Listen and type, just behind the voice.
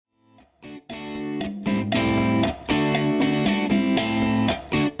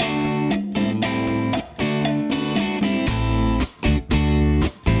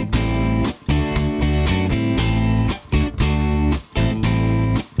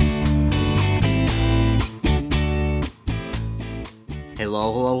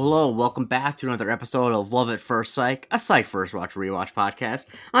Hello, hello, hello. Welcome back to another episode of Love at First Psych, a Psych First Watch Rewatch podcast.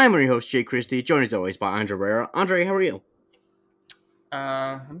 I'm your host, Jay Christie, joined as always by Andre Rera. Andre, how are you?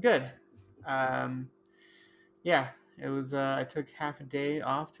 I'm good. Um, yeah, it was. I took half a day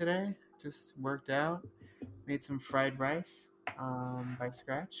off today. Just worked out, made some fried rice by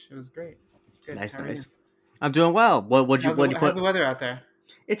scratch. It was great. It's good. Nice, How are you? nice. I'm doing well. What you How's put? the weather out there?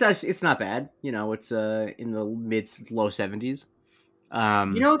 It's not bad. You know, it's in the mid low 70s.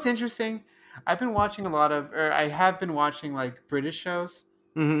 You know what's interesting? I have been watching like British shows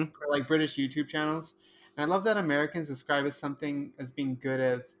Mm-hmm. or like British YouTube channels, and I love that Americans describe as something as being good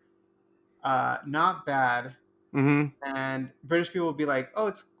as not bad, Mm-hmm. and British people will be like, "Oh,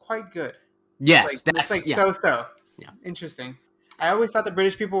 it's quite good." Yes, It's that's like yeah. so. Yeah. Interesting. I always thought the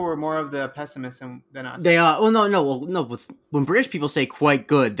British people were more of the pessimists than us. They are. Well, no. When British people say quite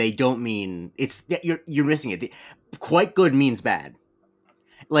good, they don't mean it's. You're missing it. Quite good means bad.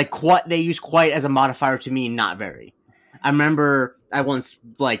 Like quite, they use quite as a modifier to mean not very. I remember I once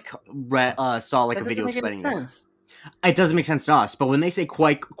saw like That a doesn't video make any explaining this. sense. It doesn't make sense to us, but when they say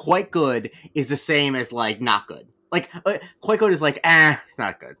quite good is the same as like not good. Like quite good is like it's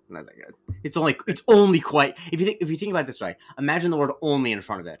not good, not that good. It's only quite. If you think about it this way, imagine the word only in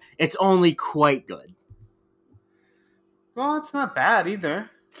front of it. It's only quite good. Well, it's not bad either.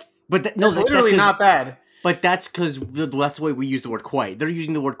 But That's that's literally because not bad. that's the way we use the word quite. They're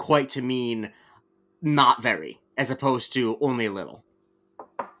using the word quite to mean not very, as opposed to only a little.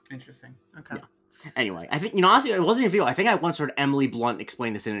 Interesting. Okay. Yeah. Anyway, I think, honestly, it wasn't a video. I think I once heard Emily Blunt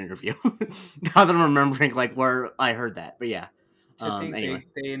explain this in an interview. Now that I'm remembering, like, where I heard that. But yeah. To think Anyway.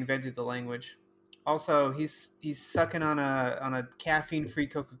 they invented the language. Also, he's sucking on a caffeine free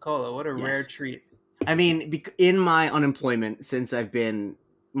Coca Cola. What a rare treat. I mean, in my unemployment, since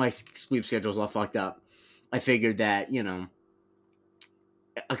my sleep schedule's all fucked up, I figured that,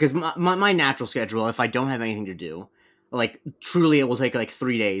 because my natural schedule, if I don't have anything to do, like truly it will take like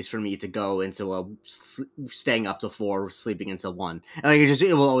 3 days for me to go into staying up till 4, sleeping until 1, and like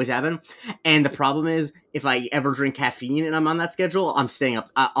it will always happen. And the problem is, if I ever drink caffeine and I'm on that schedule, I'm staying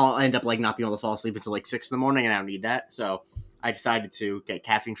up. I'll end up like not being able to fall asleep until like 6 in the morning, and I don't need that. So I decided to get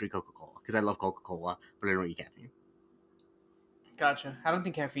caffeine free Coca-Cola because I love Coca-Cola, but I don't eat caffeine. Gotcha. I don't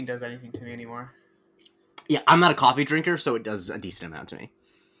think caffeine does anything to me anymore. Yeah, I'm not a coffee drinker, so it does a decent amount to me.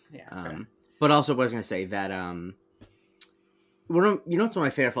 Yeah. But also, what I was gonna say that what's one of my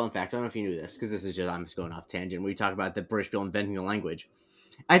favorite fun facts? I don't know if you knew this, because I'm just going off tangent. We talk about the British people inventing the language.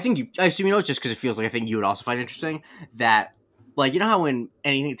 I assume you know it's just because it feels like I think you would also find interesting that, like, how when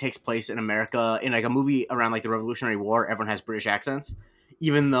anything takes place in America in like a movie around like the Revolutionary War, everyone has British accents,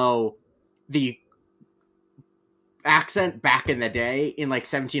 even though the accent back in the day in like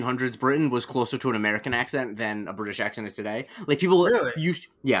 1700s Britain was closer to an American accent than a British accent is today. Like people Really?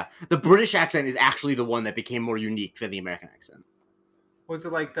 The British accent is actually the one that became more unique than the American accent. Was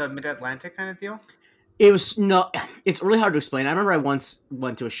it like the Mid-Atlantic kind of deal? It was no. It's really hard to explain. I remember I once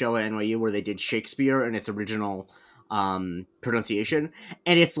went to a show at NYU where they did Shakespeare in its original pronunciation,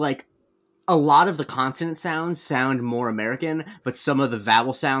 and it's like a lot of the consonant sounds sound more American, but some of the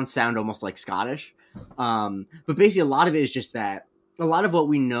vowel sounds sound almost like Scottish. But basically, a lot of it is just that a lot of what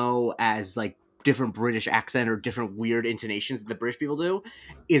we know as like different British accent or different weird intonations that the British people do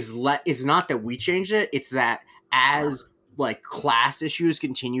is it's not that we changed it. It's that as like class issues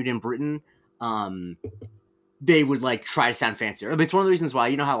continued in Britain, they would like try to sound fancier. I mean, it's one of the reasons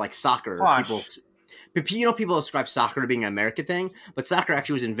why how like soccer people ascribe soccer to being an American thing, but soccer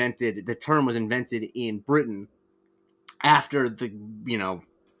actually was invented. The term was invented in Britain after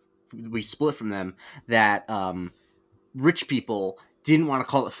we split from them. That rich people didn't want to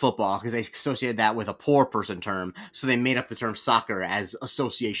call it football because they associated that with a poor person term, so they made up the term soccer as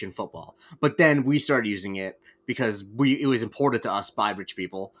association football. But then we started using it because it was imported to us by rich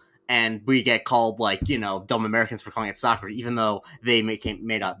people, and we get called like dumb Americans for calling it soccer, even though they made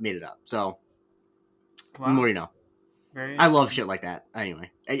it up. So, Wow. more you know. I love shit like that.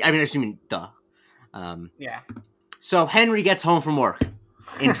 Anyway, I mean, assuming duh. Yeah. So Henry gets home from work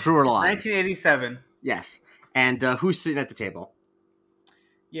in Truer Lies. 1987. Yes. And who's sitting at the table?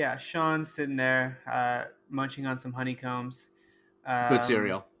 Yeah, Sean's sitting there munching on some honeycombs. Good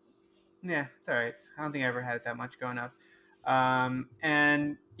cereal. Yeah, it's all right. I don't think I ever had it that much growing up.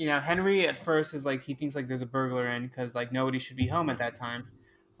 And Henry at first is like he thinks like there's a burglar in because like nobody should be home at that time.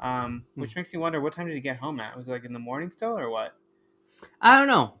 Which makes me wonder what time did he get home at? Was it like in the morning still or what? I don't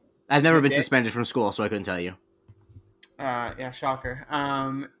know. I've never been Midday? suspended from school, so I couldn't tell you. Yeah, shocker.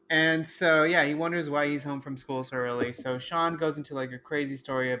 And so yeah, he wonders why he's home from school so early. So Sean goes into like a crazy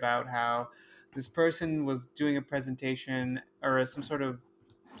story about how this person was doing a presentation or some sort of,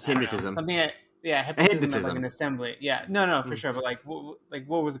 I don't know, Hypnotism. something. Yeah, hypnotism at like an Hypnotism. assembly. Yeah, no, for Mm, sure. But like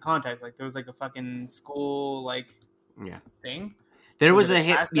what was the context? Like there was like a fucking school like yeah. thing. There Was was it a a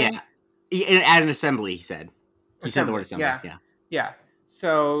hip. class Yeah. thing? At an assembly, he said. He said the word Assembly. assembly. Yeah, Yeah. yeah.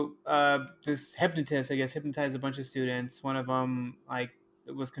 So this hypnotist, I guess, hypnotized a bunch of students. One of them like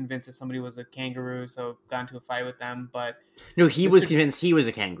was convinced that somebody was a kangaroo, so got into a fight with them. But No, he was Mr. convinced he was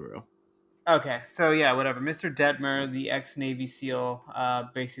a kangaroo. Okay, so yeah, whatever. Mr. Detmer, the ex Navy SEAL,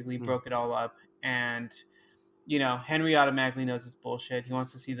 basically Mm, broke it all up, and Henry automatically knows it's bullshit. He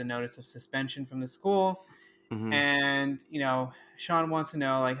wants to see the notice of suspension from the school, mm-hmm. and Sean wants to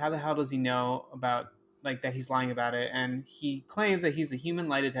know like how the hell does he know about like that he's lying about it, and he claims that he's the human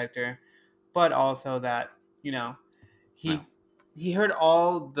lie detector, but also that you know Well. he he heard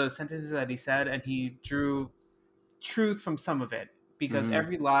all the sentences that he said, and he drew truth from some of it because Mm-hmm.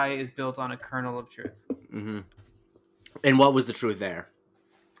 every lie is built on a kernel of truth. Mm-hmm. And what was the truth there?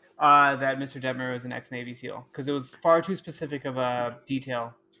 That Mr. Detmer was an ex Navy SEAL because it was far too specific of a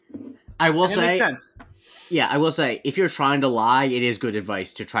detail, I will and it makes say, sense. yeah, I will say, if you're trying to lie, it is good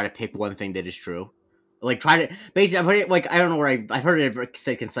advice to try to pick one thing that is true. Like, try to basically, I've heard it, like, I don't know where I've heard it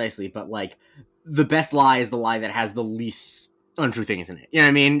said concisely, but like, the best lie is the lie that has the least untrue things in it. You know what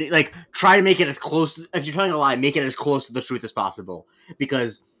I mean? Like, try to make it as close. If you're trying to lie, make it as close to the truth as possible,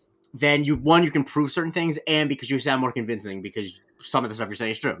 because then you can prove certain things, and because you sound more convincing because some of the stuff you're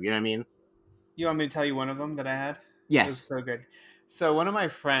saying is true. You know what I mean? You want me to tell you one of them that I had? It was Yes. so good. So one of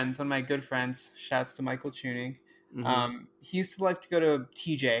my good friends, shouts to Michael Tuning. Mm-hmm. He used to like to go to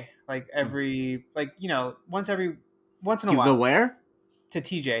TJ like every like once in a You go while where? to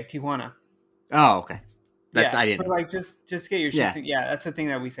TJ Tijuana. Oh, okay. That's Yeah, I didn't for know. like just to get your Yeah. shits. Yeah, that's the thing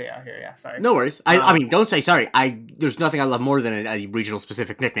that we say out here. Yeah, sorry. No worries. I Um, mean, don't say sorry. There's nothing I love more than a regional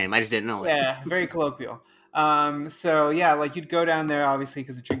specific nickname. I just didn't know it. Yeah, very colloquial. So yeah, like you'd go down there obviously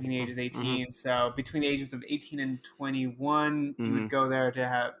because the drinking age is Mm-hmm. 18. So between the ages of 18 and 21, you Mm-hmm. would go there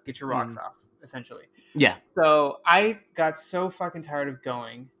to get your rocks Mm-hmm. off, essentially. Yeah. So I got so fucking tired of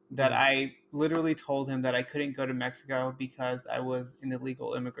going that Mm-hmm. I literally told him that I couldn't go to Mexico because I was an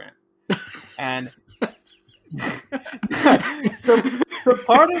illegal immigrant. And so so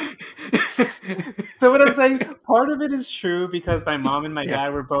part of so what I'm saying, part of it is true because my mom and my Yeah.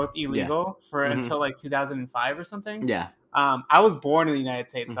 dad were both Yeah. illegal for Mm-hmm. until like 2005 or something. Yeah. I was born in the United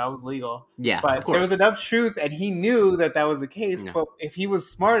States, so I was legal. Yeah. Of But there was course. enough truth, and he knew that that was the case. Yeah. But if he was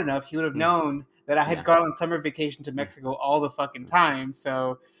smart enough, he would have Mm. known that I had Yeah. gone on summer vacation to Mexico all the fucking time.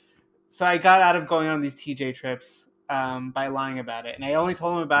 So I got out of going on these TJ trips by lying about it, and I only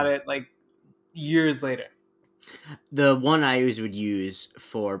told him about it like years later. The one I always would use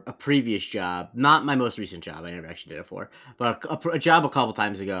for a previous job, not my most recent job. I never actually did it for, but a job a couple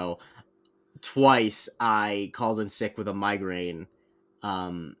times ago. Twice I called in sick with a migraine,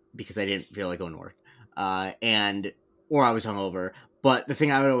 because I didn't feel like going to work, and or I was hungover. But the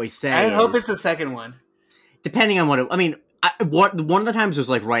thing I would always I say hope is, it's the second one. depending on I mean, one of the times was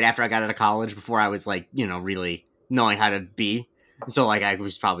like right after I got out of college, before I was like really knowing how to be. So like I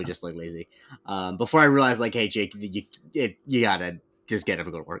was probably just like lazy. Before I realized like, hey Jake, you gotta just get up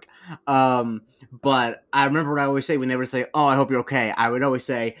and go to work. But I remember what I always say when they would say, "Oh, I hope you're okay." I would always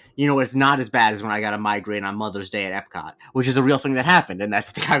say, it's not as bad as when I got a migraine on Mother's Day at Epcot, which is a real thing that happened, and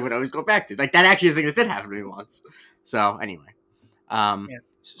that's the thing I would always go back to. Like that actually is a thing that did happen to me once. So anyway, Yeah, I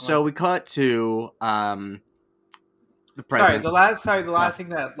so like we it. cut to the Sorry, present. the Oh, last thing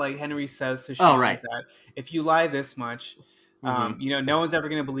that like Henry says to oh Sean is right. that if you lie this much, Mm-hmm. no one's ever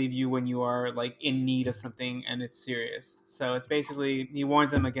going to believe you when you are like in need of something and it's serious. So it's basically he warns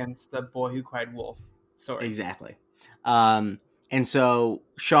them against the boy who cried wolf story. Exactly. Um, and so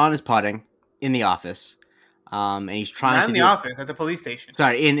Sean is putting in the office, and he's trying Not to in the do it. office, at the police station.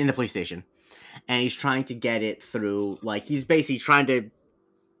 Sorry, in the police station, and he's trying to get it through. Like he's basically trying to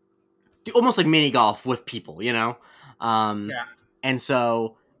do almost like mini golf with people, Um, Yeah. and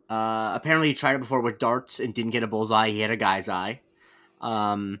so apparently he tried it before with darts and didn't get a bullseye. He had a guy's eye.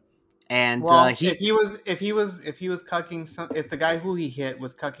 Um, and Well, he if he was cucking if the guy who he hit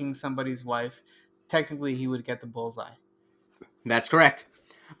was cucking somebody's wife, technically he would get the bullseye. that's correct.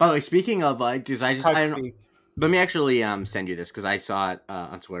 By the way, speaking of, just Cuck I don't. speak. Let me actually send you this because I saw it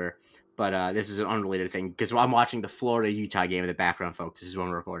on Twitter. But this is an unrelated thing because I'm watching the Florida Utah game in the background, folks. This is when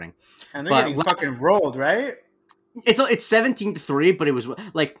we're recording. And they're But getting fucking rolled, right? it's 17-3, but it was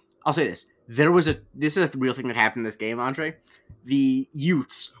like I'll say this: this is a real thing that happened in this game, Andre. The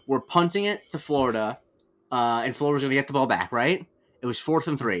Utes were punting it to Florida, and Florida was going to get the ball back. Right? It was 4th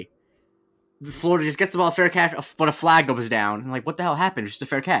and 3. Florida just gets the ball, fair catch, but a flag goes down. I'm like, what the hell happened? It's just a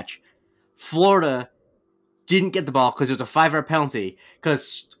fair catch. Florida didn't get the ball because it was a 5-yard penalty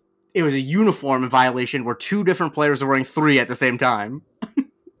because it was a uniform violation where 2 different players were wearing 3 at the same time.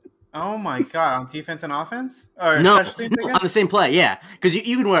 Oh my god! On defense and offense, or No, special teams, I no, on the guess. same play, yeah, because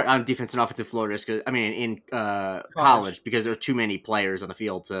you can wear it on defense and offensive Florida. Because I mean, in College. college, because there are too many players on the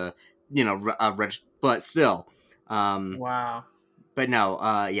field to register. But still, um, Wow. but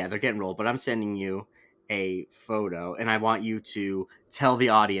no, yeah, they're getting rolled. But I'm sending you a photo, and I want you to tell the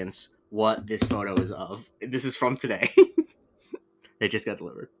audience what this photo is of. This is from today. It just got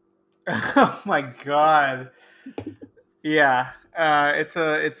delivered. Oh my god. Yeah. It's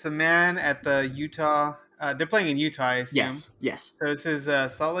a man at the Utah. They're playing in Utah, I assume. Yes, yes, So it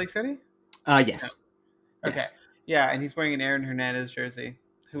says Salt Lake City. No. yes, Okay. yes, Yeah, and he's wearing an Aaron Hernandez jersey,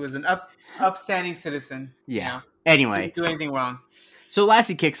 who was an upstanding citizen. yeah. Anyway, Didn't do anything wrong so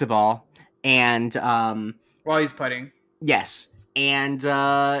Lassie kicks the ball, and while he's putting. yes, and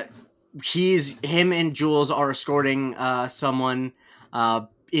him and Jules are escorting someone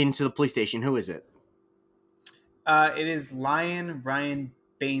into the police station. Who is it? It is Ryan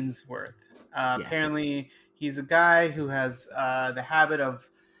Bainsworth. Yes. Apparently, he's a guy who has the habit of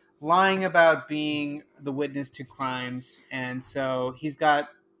lying about being the witness to crimes, and so he's got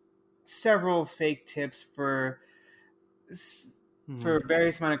several fake tips for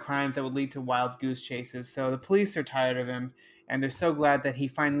various amount of crimes that would lead to wild goose chases. So the police are tired of him, and they're so glad that he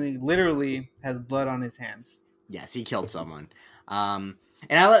finally, literally, has blood on his hands. Yes, he killed someone.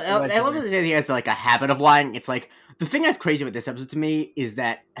 And I love Allegedly. that he has like a habit of lying. It's like the thing that's crazy with this episode to me is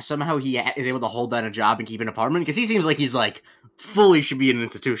that somehow he is able to hold down a job and keep an apartment because he seems like he's like fully should be in an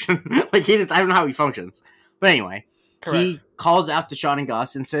institution. Like I don't know how he functions. But anyway, Correct. he calls out to Sean and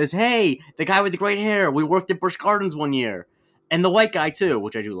Gus and says, "Hey, the guy with the great hair. We worked at Busch Gardens one year, and the white guy too,"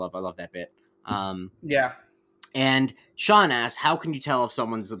 which I do love. I love that bit. Yeah. And Sean asks, "How can you tell if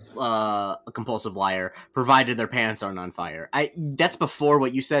someone's a compulsive liar, provided their pants aren't on fire?" That's before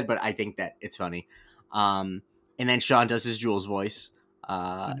what you said, but I think that it's funny. And then Sean does his Jules voice,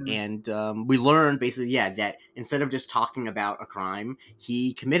 Mhm. and we learn basically, yeah, that instead of just talking about a crime,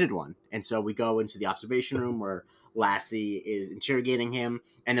 he committed one. And so we go into the observation room where Lassie is interrogating him,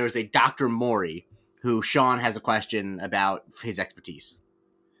 and there's a Dr. Maury who Sean has a question about his expertise.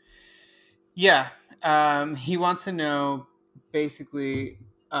 Yeah. He wants to know basically.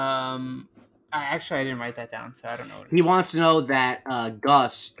 I didn't write that down, so I don't know what it He is. wants to know that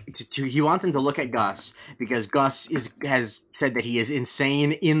Gus. He wants him to look at Gus because Gus has said that he is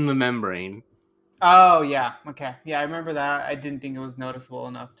insane in the membrane. Oh yeah. Okay. Yeah, I remember that. I didn't think it was noticeable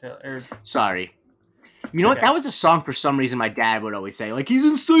enough to. Or Sorry. You it's know what? okay. That was a song for some reason my dad would always say. Like, he's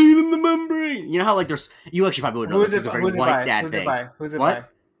insane in the membrane. You know how, like, there's. You actually probably would know Who is this. it? It's a very Who's it white by? dad Who's it thing. by? Who's it by? What?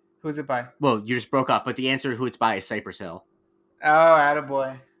 Who's it by? Well, you just broke up, but the answer to who it's by is Cypress Hill. Oh,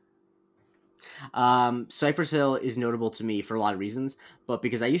 attaboy. Cypress Hill is notable to me for a lot of reasons, but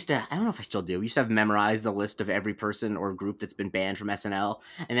because I don't know if I still do, used to have memorized the list of every person or group that's been banned from SNL,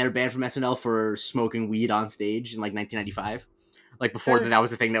 and they were banned from SNL for smoking weed on stage in like 1995. Like before That that is.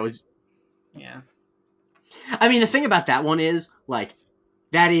 was the thing that was. Yeah. I mean, the thing about that one is like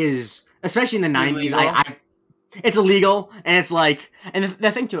that is especially in the 90s. Illegal. It's illegal, and it's like, and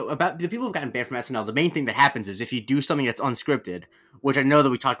the thing too about the people who've gotten banned from SNL, the main thing that happens is if you do something that's unscripted, which I know that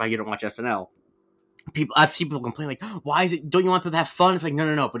we talked about, you don't watch SNL. I've seen people complain like, "Why is it? Don't you want people to have fun?" It's like,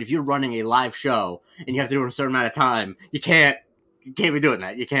 no. But if you're running a live show and you have to do it in a certain amount of time, you can't be doing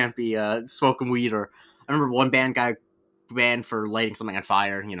that. You can't be smoking weed or. I remember one band guy banned for lighting something on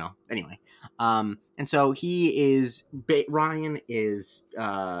fire. Anyway, and so Ryan is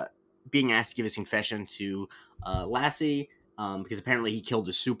being asked to give his confession to Lassie because apparently he killed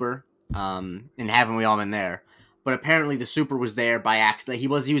a super, and haven't we all been there? But apparently the super was there by accident. He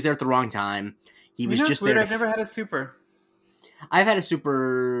was there at the wrong time. He You was know, it's just weird. there I've never had a super. I've had a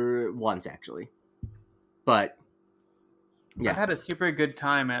super once actually, but I've yeah, had a super good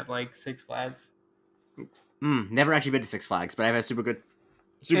time at like Six Flags. never actually been to Six Flags, but I've had super good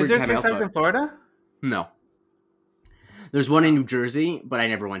Is there time Six Flags elsewhere. in Florida? No, there's one in New Jersey, but I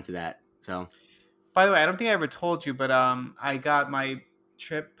never went to that. So By the way, I don't think I ever told you, but I got my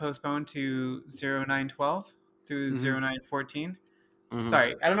trip postponed to 0912 through mm-hmm, 0914. mm-hmm.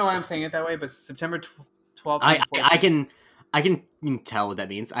 Sorry, I don't know why I'm saying it that way, but September 12th I through 14th. can tell what that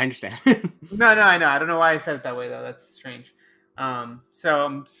means. I understand. No, I know. I don't know why I said it that way though. That's strange. So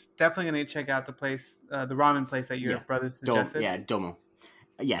I'm definitely gonna check out the place, the ramen place that your Yeah, brother suggested. Domo.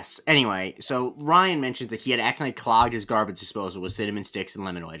 Yes. Anyway, so Ryan mentions that he had accidentally clogged his garbage disposal with cinnamon sticks and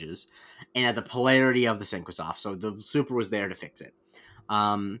lemon wedges, and that the polarity of the sink was off. So the super was there to fix it,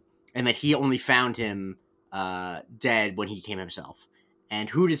 and that he only found him dead when he came himself. And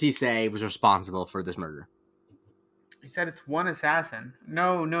who does he say was responsible for this murder? He said it's one assassin.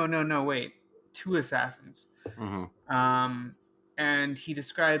 No. Wait, two assassins. Mm-hmm. And he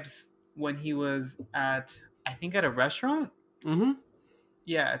describes when he was I think at a restaurant. Mm-hmm.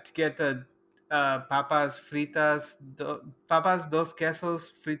 Yeah, to get the papas fritas, papas dos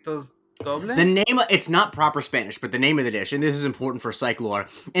quesos fritos The doble. name, it's not proper Spanish, but the name of the dish, and this is important for psych lore,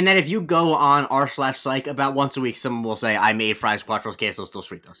 and that if you go on r/psych, about once a week, someone will say, I made fries cuatro quesos dos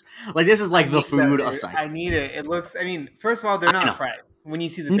fritos. Like, this is I like the need that, food of dude. psych. I need it. It looks. I mean, first of all, they're I not know. fries. When you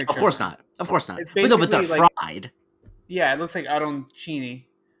see the No, picture of course them, not. Of course not. it's But no, but they're basically like fried. yeah, it looks like arancini.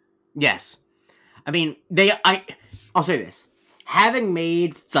 Yes. I mean, I'll say this. Having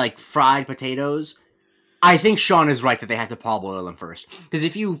made, like, fried potatoes, I think Sean is right that they have to parboil them first. Because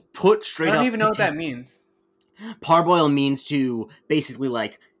if you put I straight don't up even know what that means. parboil means to basically,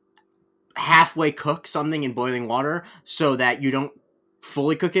 like, halfway cook something in boiling water so that you don't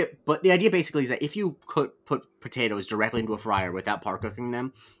fully cook it. But the idea basically is that if you put potatoes directly into a fryer without par cooking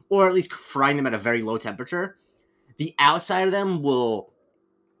them, or at least frying them at a very low temperature, the outside of them will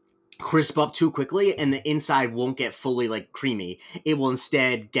crisp up too quickly and the inside won't get fully like creamy. It will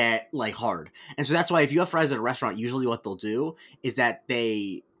instead get like hard. And so that's why if you have fries at a restaurant, usually what they'll do is that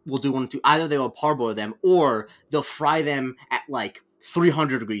they will do one of two. Either they will parboil them or they'll fry them at like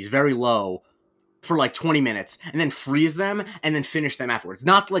 300 degrees, very low, for like 20 minutes and then freeze them and then finish them afterwards.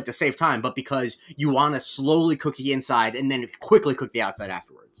 Not like to save time, but because you want to slowly cook the inside and then quickly cook the outside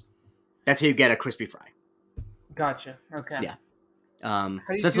afterwards. That's how you get a crispy fry. Gotcha. Okay. Yeah. How do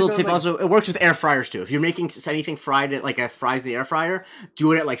you So that's a do little those, tip. like, Also, it works with air fryers too. If you're making anything fried at like a fries in the air fryer,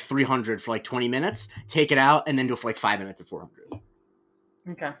 do it at like 300 for like 20 minutes. Take it out and then do it for like 5 minutes at 400.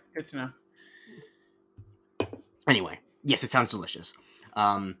 okay, good to know. Anyway, yes, it sounds delicious.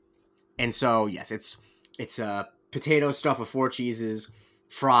 And so yes, it's potato stuffed with 4 cheeses,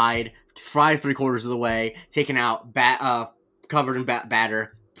 fried 3/4 of the way, taken out, covered in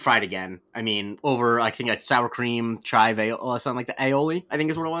batter, fried again. I mean, over I think like sour cream, chive, or something like that. Aioli, I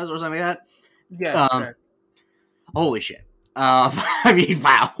think is what it was, or something like Yes, that. correct. Holy shit. I mean,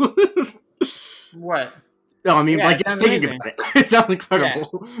 wow. What? No, I mean, Yeah, like, it just sounds thinking amazing. about it, it sounds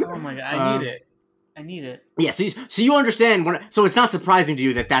incredible. Oh my god, I need it. I need it. Yeah, so you understand so it's not surprising to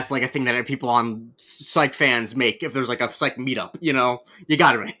you that that's like a thing that people on Psych fans make if there's like a Psych meetup, you know? You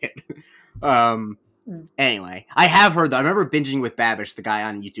gotta make it. Anyway, I have heard that. I remember binging with Babish, the guy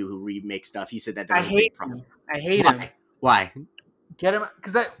on YouTube who remakes stuff. He said that there I was a big hate problem. him. I hate Why? him. Why? Get him,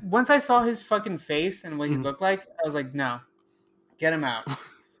 because once I saw his fucking face and what he Mhm. looked like, I was like, no, get him out.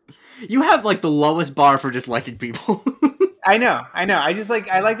 You have like the lowest bar for disliking people. I know. I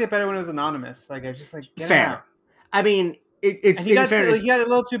liked it better when it was anonymous. Like I just like get him Fair. out. I mean, it's And he got a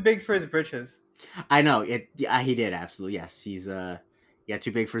little too big for his britches. I know it. Yeah, he did absolutely. Yes, he's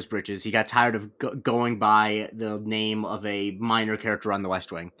too big for his britches. He got tired of going by the name of a minor character on The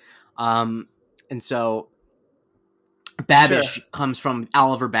West Wing, and so Babish comes from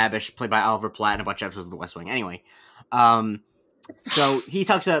Oliver Babish, played by Oliver Platt in a bunch of episodes of The West Wing. Anyway, so he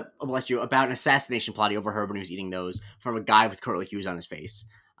talks about an assassination plot he overheard when he was eating those from a guy with curly hues on his face.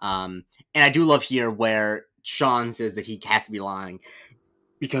 And I do love here where Sean says that he has to be lying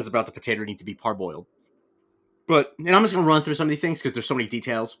because about the potato need to be parboiled. And I'm just going to run through some of these things because there's so many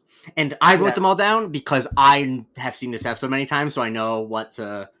details. And I wrote them all down because I have seen this episode many times, so I know what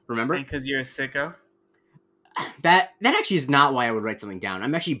to remember. And because you're a sicko? That actually is not why I would write something down.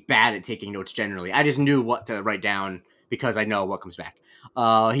 I'm actually bad at taking notes generally. I just knew what to write down because I know what comes back.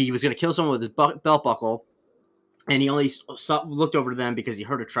 He was going to kill someone with his belt buckle, and he only looked over to them because he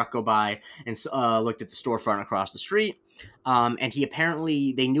heard a truck go by and looked at the storefront across the street. And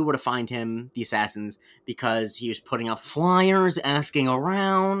they knew where to find him, the assassins, because he was putting up flyers, asking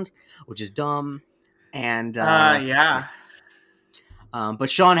around, which is dumb. And yeah. But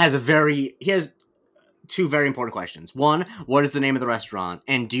Sean has he has 2 very important questions. One, what is the name of the restaurant?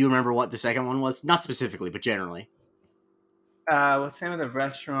 And do you remember what the second one was? Not specifically, but generally. What's the name of the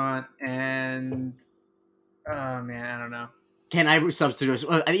restaurant? And oh man, I don't know. Can I substitute?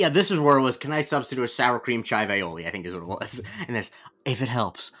 This is where it was. Can I substitute a sour cream chive aioli? I think is what it was. And this, if it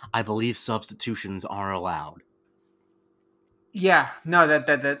helps, I believe substitutions are allowed. Yeah, no,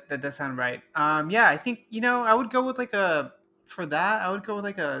 that does sound right. Yeah, I think I would go with I would go with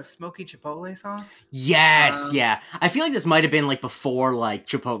like a smoky chipotle sauce. Yes, yeah. I feel like this might have been like before like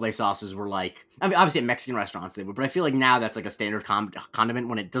chipotle sauces were like. I mean, obviously at Mexican restaurants they would, but I feel like now that's like a standard condiment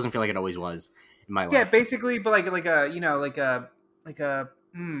when it doesn't feel like it always was in my life. Yeah, basically, but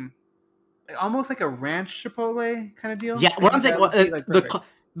almost like a ranch chipotle kind of deal. Yeah, what I'm thinking,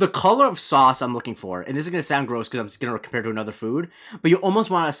 the color of sauce I'm looking for, and this is gonna sound gross because I'm just gonna compare to another food, but you almost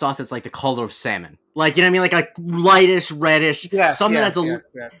want a sauce that's like the color of salmon, like you know what I mean, like a lightish reddish, Yes, something yes, that's a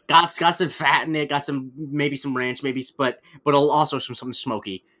yes, yes. got some fat in it, got some maybe some ranch, maybe but also some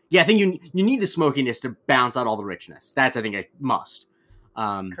smoky. Yeah, I think you need the smokiness to balance out all the richness. That's I think a must.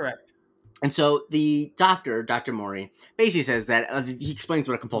 Um, Correct. and so the Dr. Mori, basically says that he explains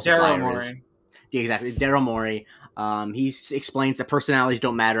what a compulsive Daryl liar is. Morey. Yeah, exactly. Daryl Morey. He explains that personalities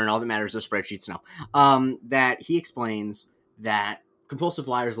don't matter and all that matters is spreadsheets now. That he explains that compulsive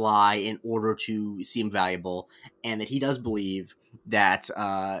liars lie in order to seem valuable, and that he does believe that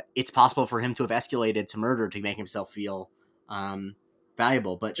it's possible for him to have escalated to murder to make himself feel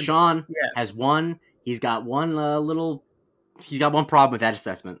valuable. But Sean Yeah. has one. He's got one little. He's got one problem with that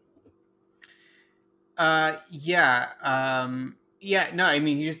assessment. Yeah. Yeah. No, I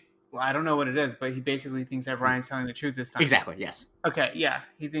mean, he just. Well, I don't know what it is, but he basically thinks that Ryan's telling the truth this time. Exactly. Yes. Okay. Yeah.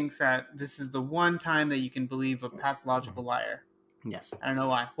 He thinks that this is the one time that you can believe a pathological liar. Yes. I don't know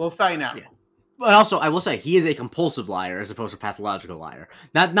why. We'll find out. Yeah. But also, I will say he is a compulsive liar as opposed to a pathological liar.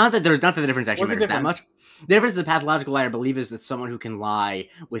 Not that the difference actually What's the matters that difference? much. The difference is a pathological liar, I believe, is that someone who can lie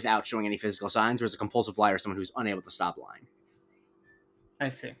without showing any physical signs, whereas a compulsive liar is someone who's unable to stop lying. I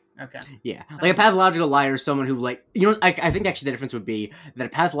see. Okay. Yeah, like a pathological liar is someone who, like, you know, I think actually the difference would be that a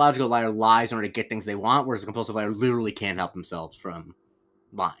pathological liar lies in order to get things they want, whereas a compulsive liar literally can't help themselves from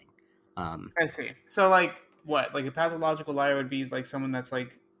lying. I see. So, like, what? Like, a pathological liar would be like someone that's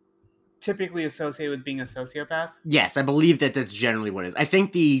like typically associated with being a sociopath. Yes, I believe that that's generally what it is. I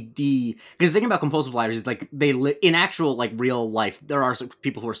think the because the thing about compulsive liars is like they in actual like real life there are some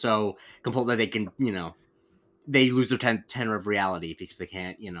people who are so compulsive that they can they lose their tenor of reality because they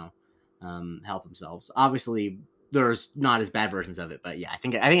can't help themselves. Obviously, there's not as bad versions of it, but yeah, I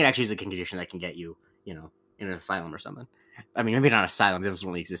think it actually is a condition that can get you in an asylum or something. I mean, maybe not asylum; it doesn't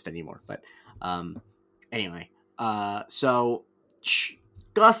really exist anymore. But anyway, so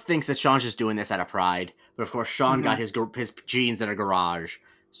Gus thinks that Sean's just doing this out of pride, but of course, Sean got his jeans at a garage,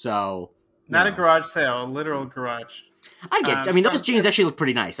 so not a garage sale, a literal garage. I get. I mean, those jeans actually look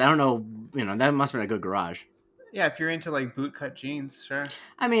pretty nice. I don't know, that must have been a good garage. Yeah, if you're into like boot cut jeans, sure.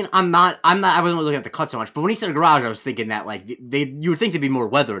 I mean, I'm not. I wasn't really looking at the cut so much, but when he said a garage, I was thinking that like you would think they'd be more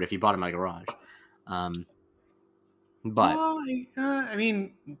weathered if you bought them at a garage. But well, I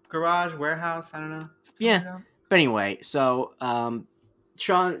mean, garage, warehouse. I don't know. Yeah, like but anyway, so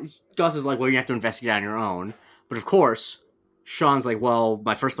Gus is like, well, you have to investigate on your own. But of course, Sean's like, well,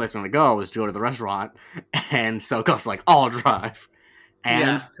 my first place I'm going to go is to go to the restaurant, and so Gus is like, I'll drive.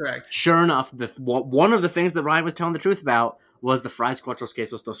 And yeah, correct. Sure enough, one of the things that Ryan was telling the truth about was the fries cuatro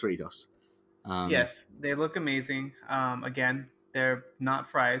quesos dos fritos. Yes, they look amazing. Again, they're not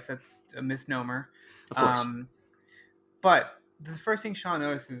fries. That's a misnomer. Of course. But the first thing Sean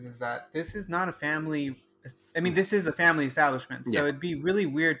notices is that this is not a family. I mean, this is a family establishment, so it'd be really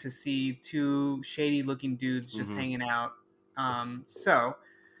weird to see two shady-looking dudes just hanging out. So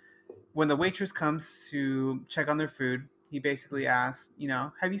when the waitress comes to check on their food, he basically asks,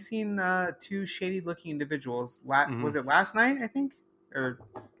 have you seen two shady-looking individuals? Was it last night, I think? Or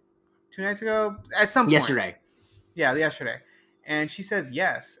 2 nights ago? At some point. Yesterday. Yeah, yesterday. And she says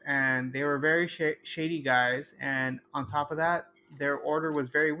yes. And they were very shady guys. And on top of that, their order was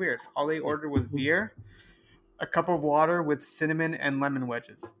very weird. All they ordered was beer, a cup of water with cinnamon and lemon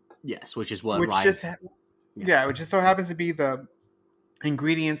wedges. Yes, which is what which just so happens to be the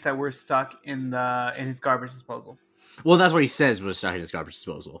ingredients that were stuck in his garbage disposal. Well, that's what he says was stuck in his garbage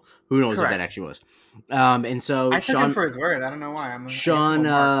disposal. Who knows if that actually was? And so I took him for his word. I don't know why.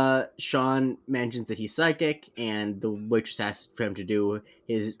 Sean mentions that he's psychic, and the waitress asks for him to do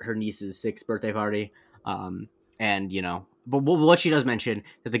her niece's 6th birthday party. But what she does mention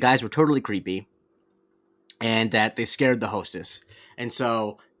that the guys were totally creepy, and that they scared the hostess, and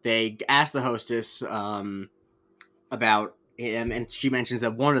so they asked the hostess about him, and she mentions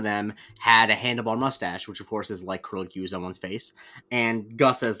that one of them had a handlebar mustache, which of course is like curly cues on one's face, and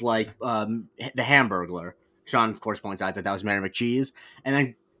Gus says like the Hamburglar. Sean of course points out that was Mary McCheese, and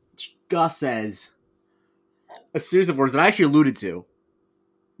then Gus says a series of words that I actually alluded to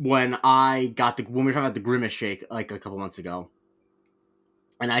when we were talking about the Grimace shake like a couple months ago,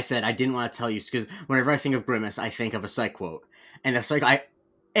 and I said I didn't want to tell you because whenever I think of Grimace, I think of a psych quote, and the psych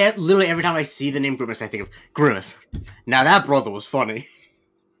literally every time I see the name Grimace, I think of Grimace. Now that brother was funny.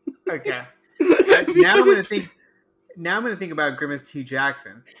 Okay. Now I'm gonna think about Grimace T.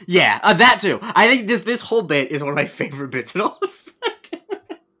 Jackson. Yeah, that too. I think this whole bit is one of my favorite bits in all of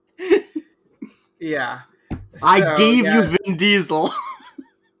Yeah. I gave you Vin Diesel.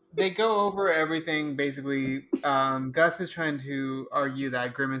 they go over everything basically. Gus is trying to argue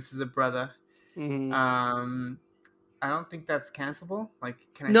that Grimace is a brother. Mhm. Um, I don't think that's cancelable. Like,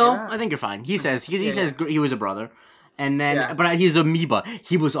 can I say No, that? I think you're fine. He Okay. says he Yeah, says yeah, he was a brother, and then yeah. but he's amoeba.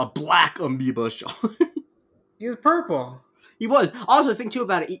 He was a black amoeba. Sean. He was purple. He was. Also, think too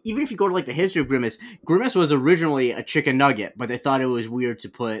about it. Even if you go to like the history of Grimace, Grimace was originally a chicken nugget, but they thought it was weird to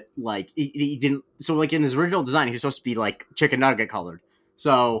put like he didn't. So like in his original design, he was supposed to be like chicken nugget colored.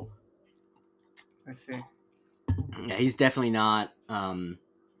 So I see. yeah, he's definitely not.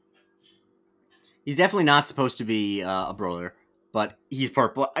 He's definitely not supposed to be a brawler, but he's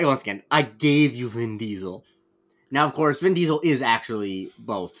purple. Once again, I gave you Vin Diesel. Now, of course, Vin Diesel is actually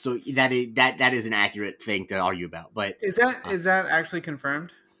both, so that is an accurate thing to argue about. But Is that uh, is that actually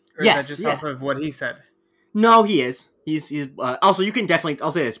confirmed, or is that yes, just yeah, off of what he said? no, he is. He's also you can definitely.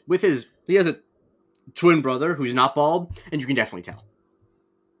 I'll say this with he has a twin brother who's not bald, and you can definitely tell.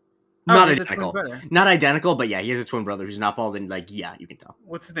 Oh, he Not has a twin identical, brother. not identical, but yeah, he has a twin brother who's not bald, and like yeah, you can tell.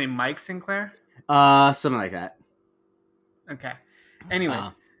 What's his name? Mike Sinclair. Something like that. Okay. Uh, Anyways,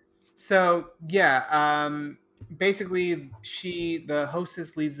 so yeah, basically, the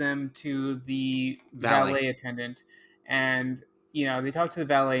hostess leads them to the Valet. valet attendant, and they talk to the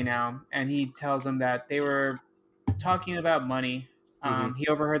valet now, and he tells them that they were talking about money. Mm-hmm. He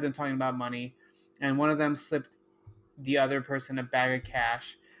overheard them talking about money, and one of them slipped the other person a bag of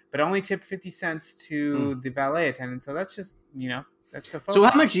cash, but only tipped 50 cents Mm. to the valet attendant. So that's just that's a So, faux how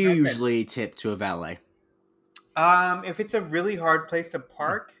pas. much do you Not good. usually tip to a valet? If it's a really hard place to Mm.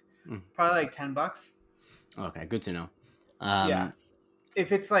 park, Mm. probably like $10. Okay, good to know. Yeah. Um,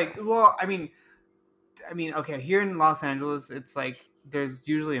 If it's like, well, okay, here in Los Angeles, it's like there's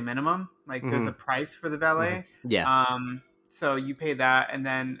usually a minimum. Like there's a mhm, price for the mhm. valet. Yeah, So you pay that, and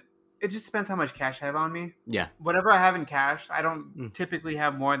then it just depends how much cash I have on me. yeah, Whatever I have in cash, I don't mm, typically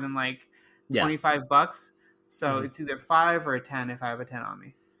have more than like yeah. $25. So Mhm. it's either 5 or 10 if I have a 10 on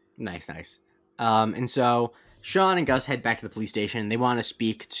me. Nice, nice. And so Sean and Gus head back to the police station. They want to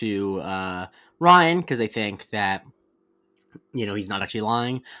speak to Ryan because they think that he's not actually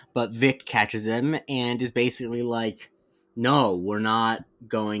lying. But Vic catches them and is basically like, "No, we're not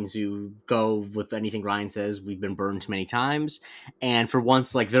going to go with anything Ryan says. We've been burned too many times." And for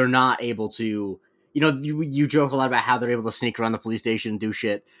once, like they're not able to. You joke a lot about how they're able to sneak around the police station and do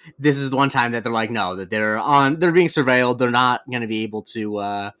shit. This is the one time that they're like, no, that they're being surveilled. They're not going to be able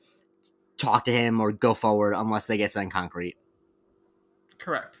to talk to him or go forward unless they get something concrete.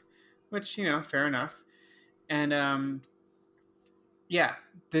 Correct. Which, fair enough. And yeah,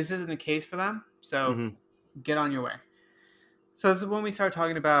 this isn't the case for them. So Mm-hmm. get on your way. So this is when we start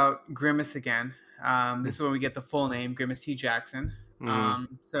talking about Grimace again. This is when we get the full name, Grimace T. Jackson. Mm-hmm.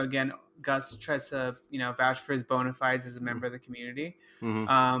 So again, Gus tries to vouch for his bona fides as a member of the community.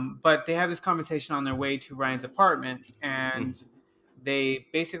 Mm-hmm. But they have this conversation on their way to Ryan's apartment, and they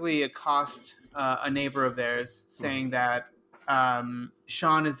basically accost a neighbor of theirs, saying that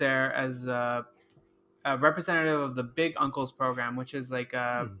Sean is there as a representative of the Big Uncles program, which is like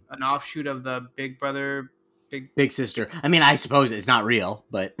an offshoot of the Big Brother. Big sister. I mean, I suppose it's not real,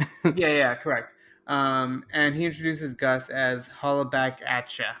 but Yeah, correct. And he introduces Gus as Hollaback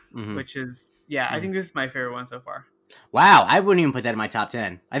Atcha, mm-hmm. which is, yeah, I Mm-hmm. think this is my favorite one so far. Wow, I wouldn't even put that in my top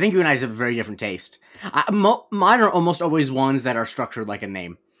 10. I think you and I have a very different taste. Mine are almost always ones that are structured like a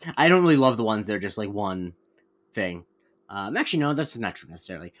name. I don't really love the ones that are just like one thing. Actually, no, that's not true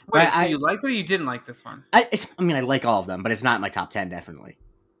necessarily. But Wait, so you liked it or you didn't like this one? I mean, I like all of them, but it's not my top 10, definitely.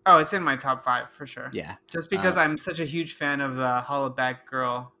 Oh, it's in my top 5 for sure. Yeah. Just because I'm such a huge fan of the Hollaback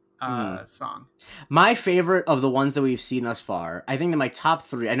Girl song. My favorite of the ones that we've seen thus far, I think that my top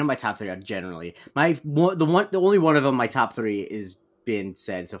 3. I know my top 3 are generally the only one of them. My top 3 is been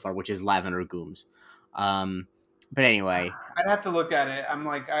said so far, which is Lavender Gooms. But anyway, I'd have to look at it. I'm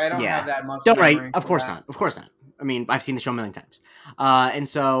like, I don't have yeah, that muscle don't worry. memory Of for course that. not. Of course not. I mean, I've seen the show a million times. And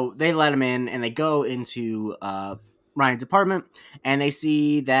so they let him in, and they go into Ryan's apartment, and they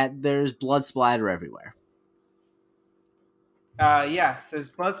see that there's blood splatter everywhere. Yes, there's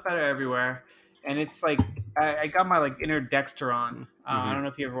blood spatter everywhere, and it's like I got my like inner Dexter on. I Mm-hmm. don't know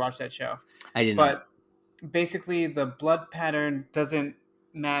if you ever watched that show, I did not. but basically the blood pattern doesn't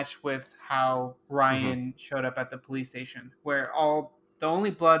match with how Mm-hmm. Ryan showed up at the police station, where the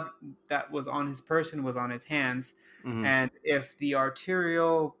only blood that was on his person was on his hands, Mm-hmm. and if the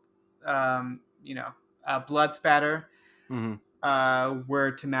arterial, blood spatter Mm-hmm.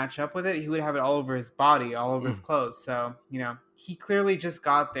 were to match up with it, he would have it all over his body, all over his clothes. So, he clearly just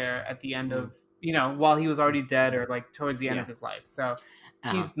got there at the end of, while he was already dead or like towards the end Yeah. of his life. So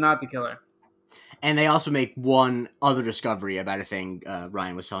Uh-huh. he's not the killer. And they also make one other discovery about a thing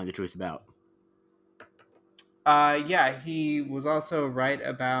Ryan was telling the truth about. Yeah, he was also right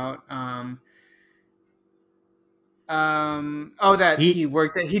about that He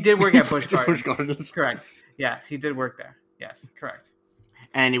he did work at Busch to Busch Gardens. Gardens. Correct. Yes, he did work there. Yes, correct.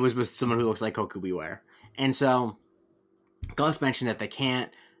 And it was with someone who looks like Koku Beware. And so Gus mentioned that they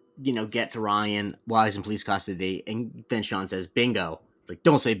can't, get to Ryan while he's in police custody. And then Sean says, bingo. It's like,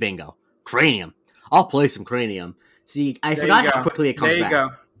 don't say bingo. Cranium. I'll play some cranium. See, I There you forgot how go. quickly it comes There you back. go.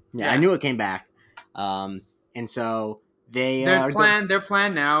 Yeah, I knew it came back. And so they Their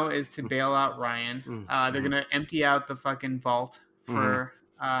plan now is to bail out Ryan. Mm-hmm. They're gonna empty out the fucking vault for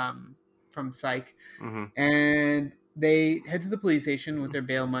from Psych, and they head to the police station with their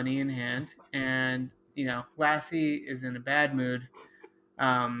bail money in hand. And Lassie is in a bad mood.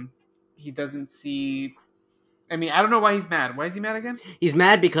 He doesn't see. I mean, I don't know why he's mad. Why is he mad again? He's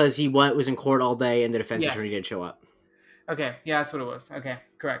mad because he was in court all day and the defense attorney didn't show up. Okay, yeah, that's what it was. Okay,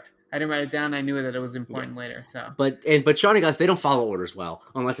 correct. I didn't write it down. I knew that it was important later. So, but Sean and Gus, they don't follow orders well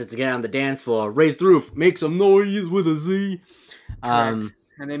unless it's to get on the dance floor, raise the roof, make some noise with a Z. Correct.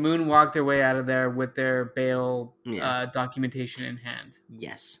 And they moonwalk their way out of there with their bail documentation in hand.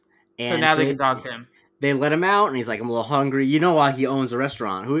 Yes. And so now they can talk to him. They let him out, and he's like, "I'm a little hungry." You know why he owns a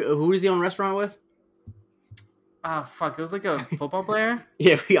restaurant? Who is he own a restaurant with? Oh fuck! It was like a football player.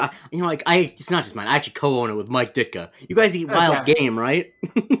 Yeah, it's not just mine. I actually co-own it with Mike Ditka. You guys eat Wild Game, right?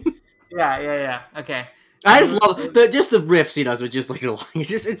 Yeah. Okay. I just love the riffs he does with just like the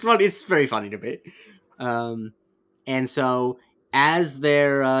lines. It's funny. It's very funny to me. And so as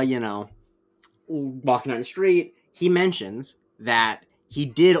they're walking on the street, he mentions that he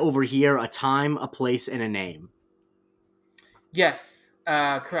did overhear a time, a place, and a name. Yes,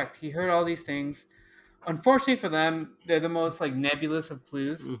 correct. He heard all these things. Unfortunately for them, they're the most nebulous of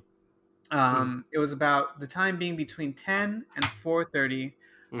clues. It was about the time being between 10 and 4:30.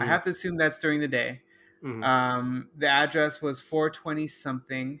 I have to assume that's during the day. The address was 420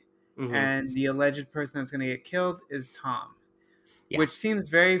 something, and the alleged person that's going to get killed is Tom, which seems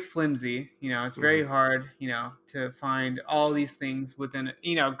very flimsy. It's very hard, to find all these things within.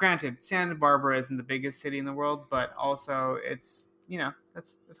 Granted, Santa Barbara isn't the biggest city in the world, but also it's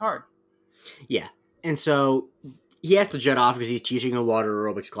it's hard. Yeah. And so he has to jet off because he's teaching a water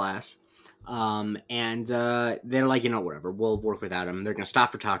aerobics class. And they're like, whatever, we'll work without him. They're going to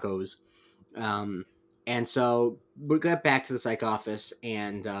stop for tacos. And so we get back to the psych office,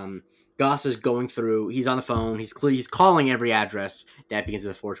 and Gus is going through. He's on the phone. He's calling every address that begins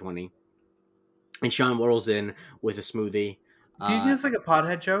with a 420. And Sean whirls in with a smoothie. Do you think it's like a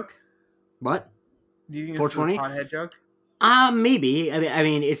pothead joke? What? Do you think it's a pothead joke? Maybe. I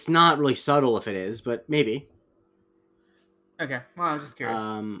mean, it's not really subtle if it is, but maybe. Okay. Well, I was just curious.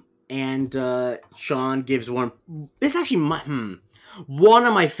 And Sean gives one. This is actually one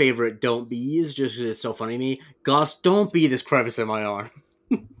of my favorite don't be's, just because it's so funny to me. Gus, don't be this crevice in my arm.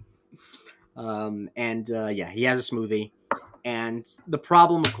 He has a smoothie. And the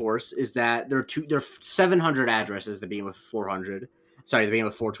problem, of course, is that there are 700 addresses that begin with 400. Sorry, they begin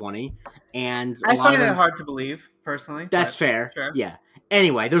with 420. And I find that hard to believe, personally. That's fair. Sure. Yeah.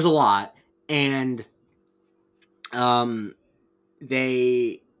 Anyway, there's a lot. And some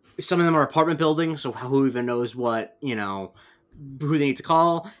of them are apartment buildings, so who even knows what, who they need to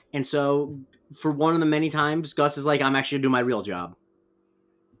call. And so for one of the many times, Gus is like, I'm actually going to do my real job.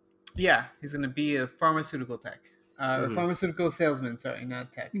 Yeah, he's going to be a pharmaceutical tech. A pharmaceutical salesman, sorry,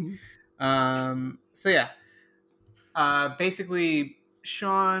 not tech. So yeah. Basically,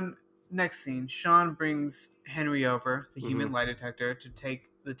 next scene, Sean brings Henry over, the human lie detector, to take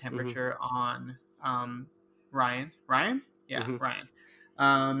the temperature on Ryan. Ryan? Yeah, Ryan.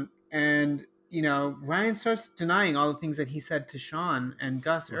 And, Ryan starts denying all the things that he said to Sean and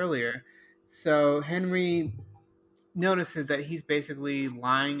Gus earlier. So Henry notices that he's basically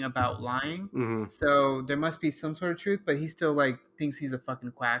lying about lying. So there must be some sort of truth, but he still thinks he's a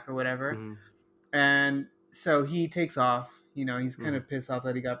fucking quack or whatever. And so he takes off. He's kind of pissed off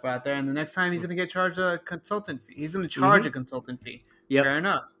that he got brought there. And the next time he's going to get charged a consultant fee. He's going to charge a consultant fee. Yep. Fair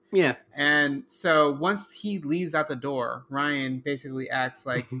enough. Yeah. And so once he leaves out the door, Ryan basically acts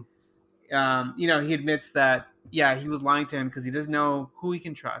like, he admits that, he was lying to him because he doesn't know who he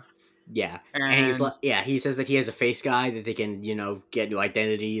can trust. Yeah. And he says that he has a face guy that they can, get new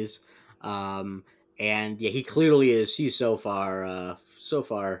identities. He clearly is. He's so far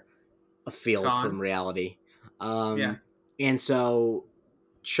afield from reality. And so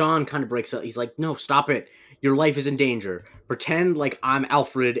Sean kind of breaks up. He's like, no, stop it. Your life is in danger. Pretend like I'm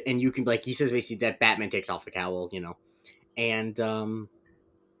Alfred and you can, he says basically that Batman takes off the cowl, And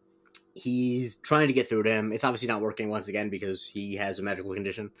he's trying to get through to him. It's obviously not working once again because he has a medical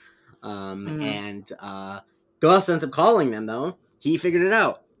condition. Mm. And Gus ends up calling them though. He figured it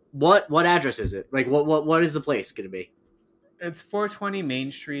out. What address is it? Like what is the place going to be? It's 420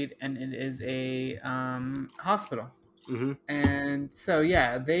 Main Street, and it is a hospital. Mm-hmm. And so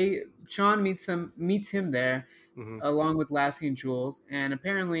yeah, they Sean meets him there, Mm-hmm. along with Lassie and Jules. And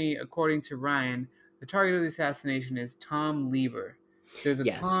apparently, according to Ryan, the target of the assassination is Tom Lieber. There's a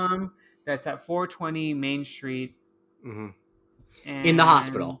Yes. Tom that's at 420 Main Street Mm-hmm. In the and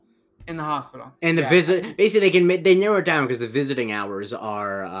hospital. in the hospital. And the Yeah. visit basically they narrow it down because the visiting hours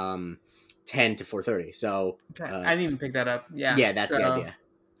are 10 to 4:30. So Okay, I didn't even pick that up. Yeah. yeah, that's the So idea.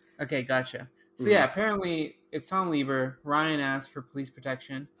 okay, gotcha. So Mm-hmm. yeah, apparently it's Tom Lieber. Ryan asked for police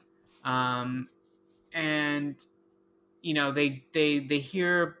protection, um, and they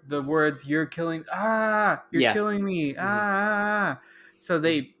hear the words "You're killing you're Yeah. killing me Mm-hmm. So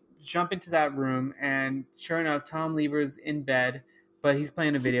they jump into that room, and sure enough, Tom Lieber's in bed, but he's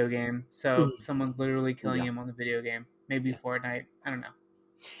playing a video game. So Mm-hmm. someone's literally killing Yeah. him on the video game. Maybe Yeah. Fortnite. I don't know.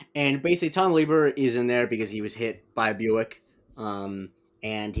 And basically, Tom Lieber is in there because he was hit by a Buick, um,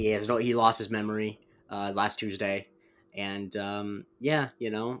 and he lost his memory last Tuesday, and yeah,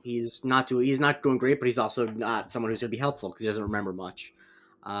 he's not doing great, but he's also not someone who's going to be helpful because he doesn't remember much,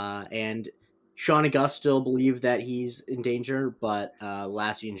 and Sean and Gus still believe that he's in danger, but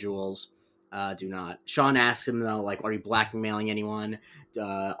Lassie and Jules do not. Sean asks him though, like, "Are you blackmailing anyone?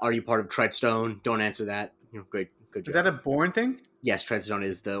 Are you part of Treadstone?" Don't answer that. Great, good Is job. that a Bourne thing? Yes, Treadstone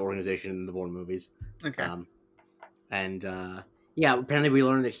is the organization in the Bourne movies. Okay. Um, and yeah, apparently we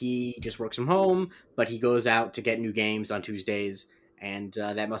learned that he just works from home, but he goes out to get new games on Tuesdays, and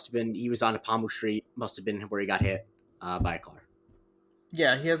that must have been he was on a Palmu Street, must have been where he got hit by a car.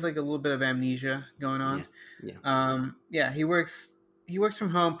 Yeah, he has like a little bit of amnesia going Yeah, on. yeah, Yeah, he works from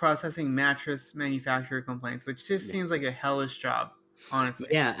home processing mattress manufacturer complaints, which just yeah, seems like a hellish job, honestly.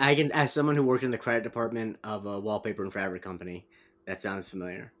 yeah. I can, as someone who worked in the credit department of a wallpaper and fabric company, that sounds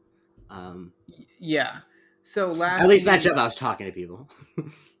familiar. Um, Yeah. So at least that Lassie, job, I was talking to people.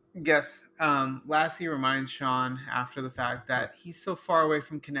 Lassie reminds Sean after the fact that he's so far away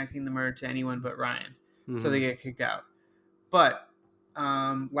from connecting the murder to anyone but Ryan, so they Mm-hmm. get kicked out. But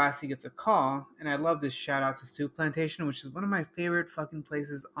Lassie gets a call, and I love this shout out to Soup Plantation, which is one of my favorite fucking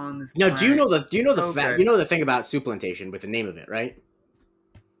places on this Now, planet. do you know the So fact good. the thing about Supplantation with the name of it, right?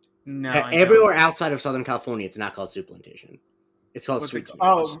 No, I don't. Everywhere outside of Southern California, it's not called Supplantation. It's called What's it Sweet called?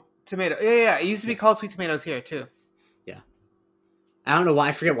 Tomatoes. Oh, tomato. Yeah, yeah. It used to be Yeah, called Sweet Tomatoes here too. yeah. I don't know why.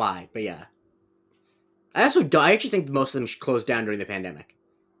 I forget why, but yeah. I actually think most of them closed down during the pandemic.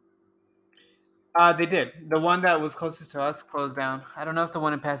 They did. The one that was closest to us closed down. I don't know if the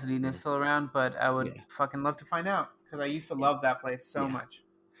one in Pasadena is Yeah, still around, but I would yeah, fucking love to find out because I used to yeah. love that place so Yeah. much.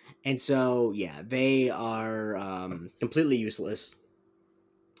 And so yeah, they are completely useless,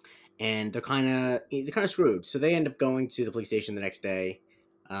 and they're kind of screwed. So they end up going to the police station the next day.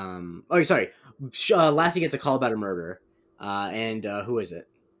 Oh, sorry. Lassie gets a call about a murder, and who is it?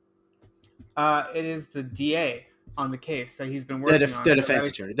 It is the DA on the case that he's been The working on. the So defense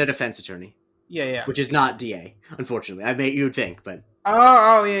attorney. The defense attorney, yeah, yeah. which is not DA, unfortunately. I mean, you would think, but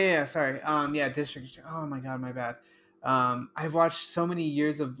Oh, yeah, yeah. Sorry. Yeah, district. Oh my god, my bad. I've watched so many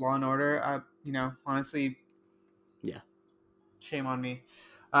years of Law and Order. Honestly, yeah. shame on me.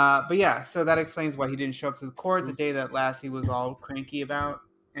 But yeah, so that explains why he didn't show up to the court the Mm, day that Lassie was all cranky about.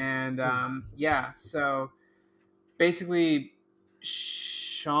 And mm. yeah, so basically,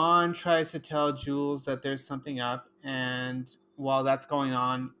 Sean tries to tell Jules that there's something up, and while that's going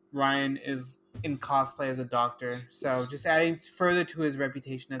on, Ryan is in cosplay as a doctor. So Yes. just adding further to his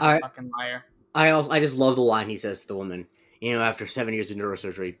reputation as a I fucking liar. I just love the line he says to the woman. After 7 years of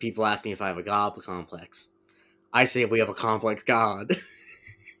neurosurgery, people ask me if I have a god complex. I say we have a complex god.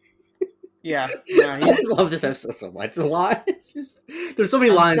 Yeah, no, I just love this episode so much. The line, it's just there's so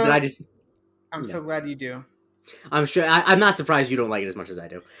many I'm lines that so I just I'm yeah. so glad you do. I'm sure I'm not surprised you don't like it as much as I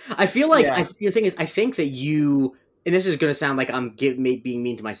do. I feel like Yeah, the thing is I think that you and this is going to sound like I'm being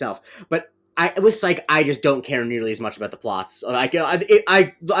mean to myself, but with Psych I just don't care nearly as much about the plots. I like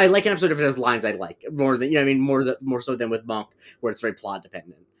an episode if it has lines I like more than I mean more so than with Monk where it's very plot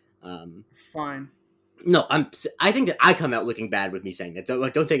dependent. Um, fine. no, I think that I come out looking bad with me saying that.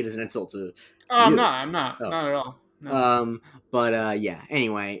 Don't take it as an insult to Oh, I'm you. not. I'm not. Oh. Not at all. No. But yeah.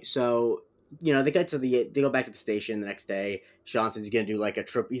 Anyway, so they go back to the station the next day. Sean says he's gonna do like a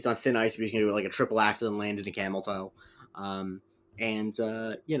trip. He's on thin ice, but he's gonna do like a triple accident, land in a camel toe. And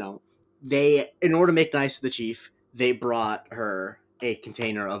they in order to make nice to the chief, they brought her a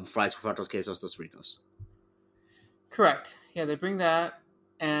container of fries cuatro quesos dos fritos. Correct. Yeah, they bring that,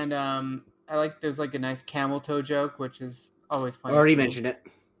 And I like there's like a nice camel toe joke, which is always funny Already to me. mentioned it.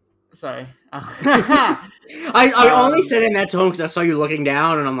 Sorry. I only um, said in that tone because I saw you looking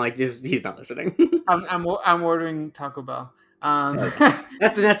down, and I'm like, he's not listening. I'm ordering Taco Bell. Okay,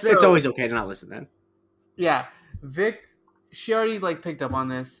 that's it's So always okay to not listen then. yeah, Vic, she already like picked up on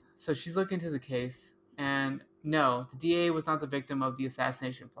this, so she's looking into the case, and no, the DA was not the victim of the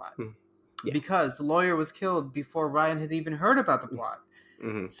assassination plot Yeah. because the lawyer was killed before Ryan had even heard about the plot.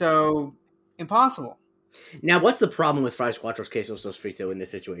 Mm-hmm. So impossible. Now, what's the problem with Fries Cuatros Quesos Dos Frito in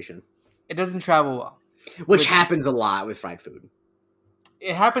this situation? It doesn't travel well, Which which happens a lot with fried food.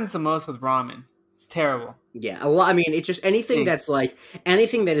 it happens the most with ramen. It's terrible. Yeah, a lot. I mean, it's just anything that's Stinks. like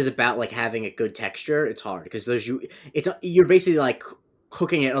anything that is about like having a good texture. It's hard because you're basically like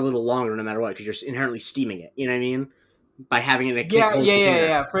cooking it a little longer no matter what because you're inherently steaming it. You know what I mean? By having it in a Yeah, closed yeah, yeah, container.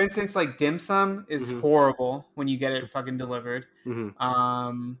 yeah. For instance, like dim sum is Mm-hmm. horrible when you get it fucking delivered. Mm-hmm.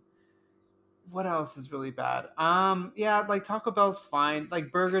 Um, what else is really bad? Yeah, like Taco Bell's fine.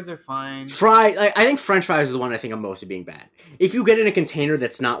 Like burgers are fine. I think French fries are the one I think I'm most of being bad. If you get in a container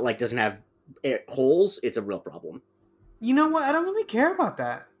that's not like doesn't have holes, it's a real problem. You know what? I don't really care about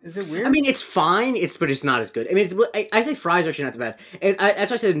that. Is it I weird? mean, it's fine. But it's not as good. I mean, I say fries are actually not that bad. That's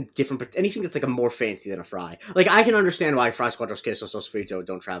why I said different. But anything that's like a more fancy than a fry, like I can understand why fries cuatros quesos sos frito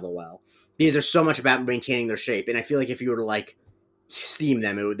don't travel well because there's so much about maintaining their shape, and I feel like if you were to like steam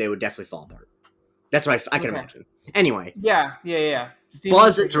them, they would definitely fall apart. That's what I can Okay. imagine. Anyway, Yeah, yeah, yeah. Steaming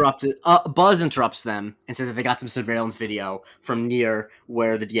for sure. Buzz interrupts them and says that they got some surveillance video from near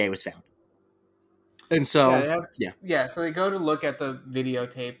where the DA was found, and Yeah, so that's yeah. yeah. So they go to look at the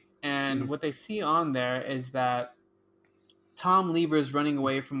videotape, and Mm-hmm. what they see on there is that Tom Lieber is running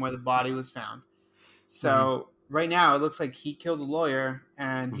away from where the body was found. Mm-hmm. So right now, it looks like he killed a lawyer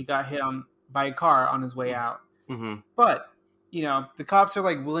and he got hit on by a car on his way out. Mm-hmm. But the cops are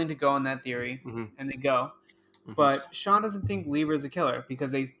like willing to go on that theory, Mm-hmm. and they go. Mm-hmm. But Sean doesn't think Lieber is a killer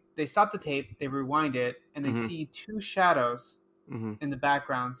because they stop the tape, they rewind it, and they Mm-hmm. see two shadows Mm-hmm. in the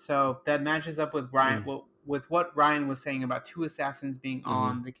background. So that matches up with Ryan Mm-hmm. with what Ryan was saying about two assassins being Mm-hmm.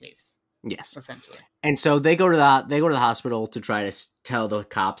 on the case, Yes. essentially. And so they go to the hospital to try to tell the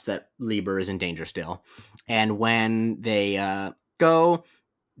cops that Lieber is in danger still. And when they go,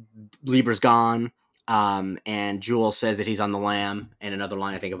 Lieber's gone. And Jewel says that he's on the lam. And another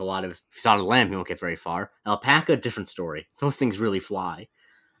line I think of a lot of is, if he's on the lam, he won't get very far. Alpaca, different story. Those things really fly.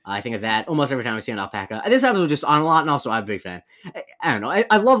 I think of that almost every time I see an alpaca. This episode was just on a lot, and also I'm a big fan. I don't know.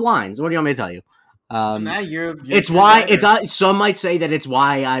 I love lines. What do you want me to tell you? Matt, you're a It's good why writer. some might say that it's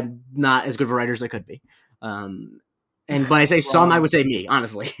why I'm not as good of a writer as I could be. And when I say some, I Wrong. would say me.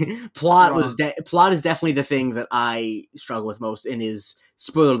 Honestly, Wrong. plot is definitely the thing that I struggle with most, and is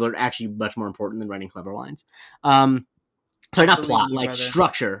spoiler alert actually much more important than writing clever lines. Sorry, not Believe plot, me, like brother.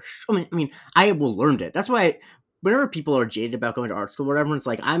 structure. I mean, I will learned it. That's why whenever people are jaded about going to art school or whatever, it's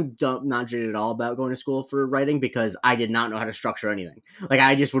like not jaded at all about going to school for writing because I did not know how to structure anything. Like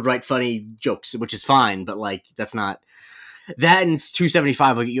I just would write funny jokes, which is fine, but like that's not that and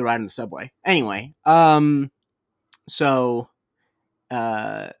 275 will get you right in the subway. Anyway, so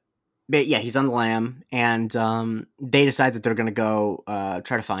but yeah, he's on the lam, and they decide that they're gonna go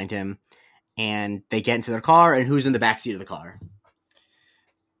try to find him, and they get into their car, and who's in the backseat of the car?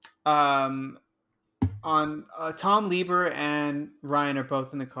 Um, on Tom Lieber and Ryan are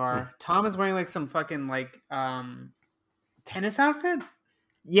both in the car. Tom is wearing like some fucking like tennis outfit.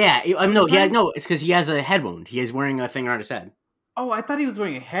 Yeah, That what no, he's wearing? it's because he has a head wound. He is wearing a thing around his head. Oh, I thought he was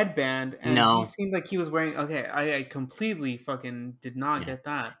wearing a headband, and he No, seemed like he was wearing. Okay, I completely fucking did not yeah, get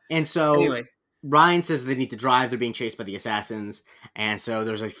that. and so Anyways, Ryan says they need to drive. They're being chased by the assassins, and so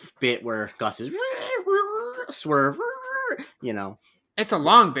there's a bit where Gus is swerve, you know. it's a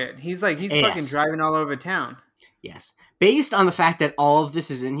long bit. He's fucking Yes, driving all over town. yes. Based on the fact that all of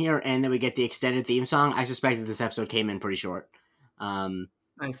this is in here, and that we get the extended theme song, I suspect that this episode came in pretty short. Um,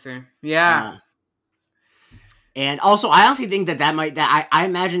 I see. Yeah, uh, and also, I honestly think I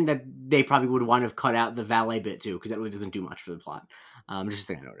imagine that they probably would want to have cut out the valet bit too, because that really doesn't do much for the plot. Just a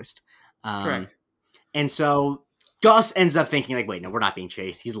thing I noticed. Um, correct. And so Gus ends up thinking, like, wait, no, we're not being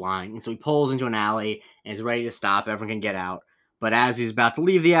chased. He's lying. And so he pulls into an alley and is ready to stop. Everyone can get out. But as he's about to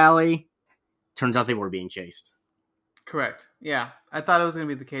leave the alley, turns out they were being chased. Correct. Yeah, I thought it was gonna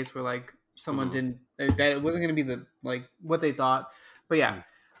be the case where like someone Mm-hmm. didn't that it wasn't gonna be the like what they thought, but yeah. Mm-hmm.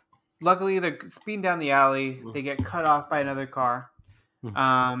 Luckily, they're speeding down the alley. Mm-hmm. They get cut off by another car.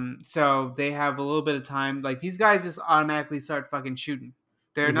 Mm-hmm. So they have a little bit of time. Like these guys just automatically start fucking shooting.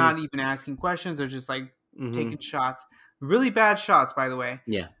 They're Mm-hmm. not even asking questions. They're just like Mm-hmm. taking shots. Really bad shots, by the way.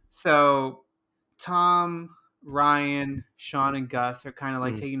 Yeah. So Tom Ryan, Sean, and Gus are kind of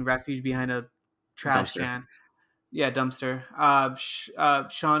like Mm. taking refuge behind a trash Dumpster. can. Yeah, dumpster.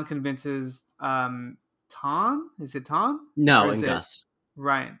 Sean convinces Tom. Is it Tom or No, is and it Gus.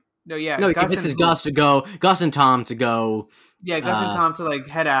 Ryan? No, yeah, No, he Gus and convinces who? Gus to go. Gus and Tom to go. Yeah, Gus and Uh, Tom to like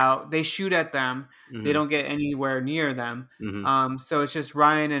head out. They shoot at them. They mhm, don't get anywhere near them. mhm. So it's just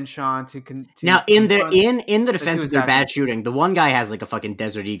Ryan and Sean to Now, in the confront the two defense of their bad assassins. shooting, the one guy has like a fucking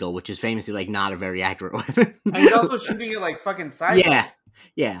Desert Eagle, which is famously like not a very accurate weapon. And he's also shooting it like fucking Yeah, sideways.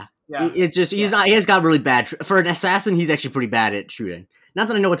 yeah. Yeah, It's just he's yeah. not. He has got really bad for an assassin. He's actually pretty bad at shooting. Not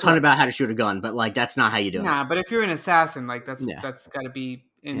that I know a ton Correct. about how to shoot a gun, but like that's not how you do it. Nah, but if you're an assassin, like Yeah, that's got to be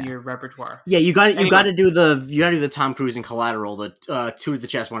in yeah, your repertoire. yeah. You got Anyway, to do the Tom Cruise and Collateral, the two to the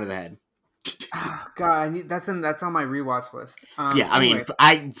chest, one to the head. oh, God, I need that's on my rewatch list. Yeah, I mean,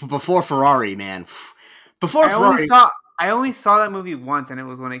 Anyways, before Ferrari, man, before I only Ferrari, saw I only saw that movie once, and it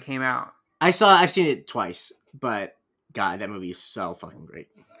was when it came out. I've seen it twice, but God, that movie is so fucking great.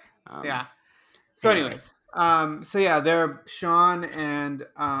 Yeah. So, Anyway. anyways, so yeah, they're Sean and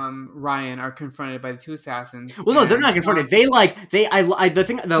Ryan are confronted by the two assassins. Well, no, they're and not confronted. They they open moment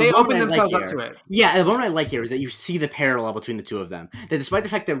I like themselves up here. to it. Yeah, the moment I like here is that you see the parallel between the two of them. That despite the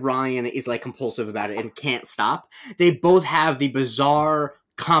fact that Ryan is like compulsive about it and can't stop, they both have the bizarre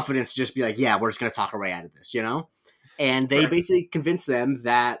confidence to just be like, "Yeah, we're just gonna talk our way out of this," you know. And they Correct. basically convince them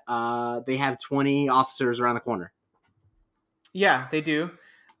that they have 20 officers around the corner. Yeah, they do.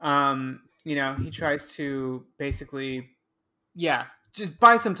 He tries to basically, yeah, just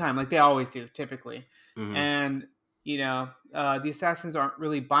buy some time, like they always do, typically. Mm-hmm. And the assassins aren't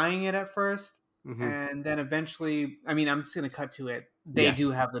really buying it at first, Mm-hmm. and then eventually, I mean, I'm just gonna cut to it. They Yeah.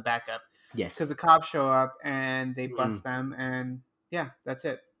 do have the backup Yes. because the cops show up and they Mm-hmm. bust them, and yeah, that's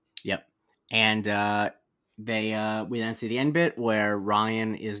it. Yep. And we then see the end bit where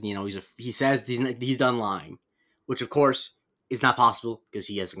Ryan is, he says he's done lying, which of course is not possible because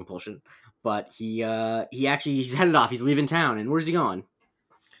he has a compulsion. But he's headed off. He's leaving town, and where's he going?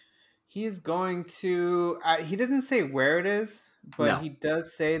 He's going to. He doesn't say where it is, but No, he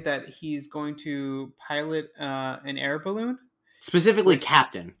does say that he's going to pilot an air balloon. specifically Which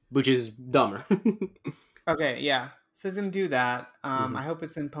Captain, which is dumber. Okay, yeah. So he's gonna do that. Mm-hmm. I hope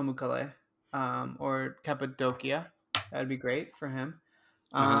it's in Pamukkale, or Cappadocia. That'd be great for him.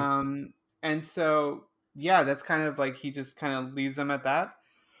 Uh-huh. And so yeah, that's kind of like he just kind of leaves them at that.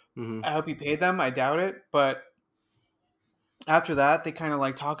 Mm-hmm. I hope he paid them. I doubt it, but after that, they kind of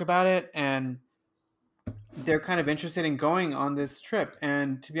like talk about it, and they're kind of interested in going on this trip.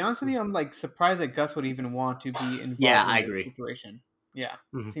 And to be honest with you, I'm like surprised that Gus would even want to be Yeah, involved in I this agree. situation. Yeah,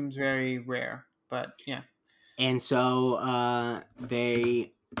 Mm-hmm. seems very rare, but yeah. And so they're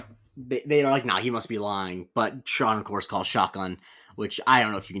like, nah, he must be lying. But Sean, of course, calls shotgun, which I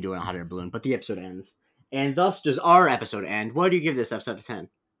don't know if you can do in a hot air balloon. But the episode ends, and thus does our episode end. What do you give this episode to 10?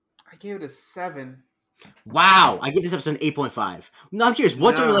 I gave it a 7. Wow, I give this episode an 8.5. No, I'm curious.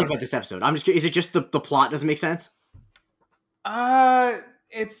 What do you like No. about this episode? I'm just curious. Is it just the plot doesn't make sense?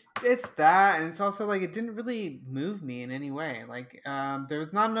 It's that, and it's also like it didn't really move me in any way. Like, there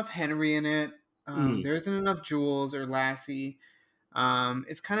was not enough Henry in it. Mm, There isn't enough Jules or Lassie.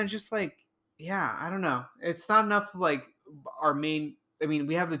 It's kind of just like, yeah, I don't know. It's not enough of like our main. I mean,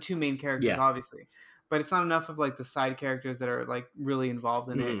 we have the two main characters, yeah. obviously, but it's not enough of like the side characters that are like really involved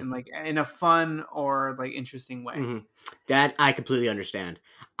in it Mm-hmm. and like in a fun or like interesting way. Mm-hmm. That I completely understand.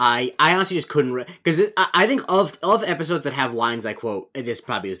 I honestly just couldn't because I think of episodes that have lines I quote, this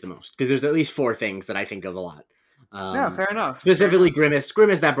probably is the most because there's at least 4 things that I think of a lot. Yeah, fair enough. Specifically, Grimace.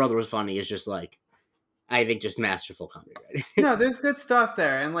 That brother was funny. Is just like I think just masterful comedy writing. No, there's good stuff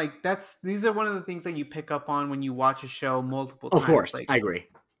there, and like these are one of the things that you pick up on when you watch a show multiple times. Of course, Like, I agree.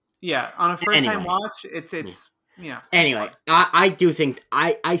 yeah, on a first time Anyway. watch, it's Anyway, it's fun. I do think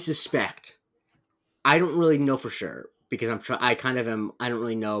I suspect I don't really know for sure because I kind of am. I don't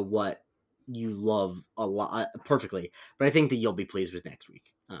really know what you love a lot perfectly, but I think that you'll be pleased with next week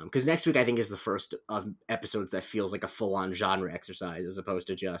because next week I think is the first of episodes that feels like a full on genre exercise as opposed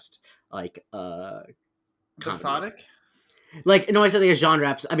to just like comedy. Episodic. Like no, I said like a genre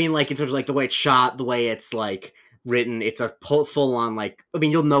episode. I mean like in terms of like the way it's shot, the way it's like written. It's a full on like. I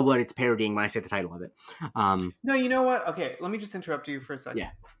mean you'll know what it's parodying when I say the title of it. No, you know what? Okay, let me just interrupt you for a second. Yeah.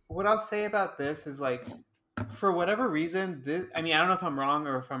 What I'll say about this is like, for whatever reason, this. I mean, I don't know if I'm wrong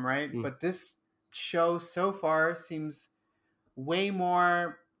or if I'm right, but this show so far seems way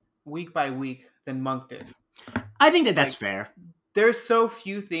more week by week than Monk did. I think that's Like, fair. There's so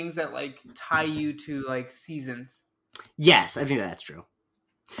few things that like tie you to like seasons. Yes, I think that's true.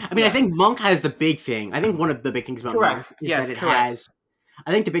 I mean, I think Monk has the big thing. I think one of the big things about Monk is that it has.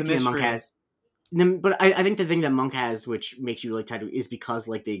 I think the big thing that Monk has. but I think the thing that Monk has, which makes you really tied to, is because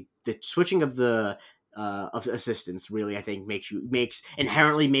like the switching of assistants really, I think,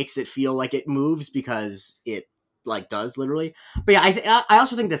 inherently makes it feel like it moves because it like does literally. But yeah, I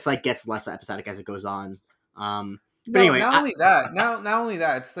also think this like gets less episodic as it goes on. But No, anyway, not only that. Not only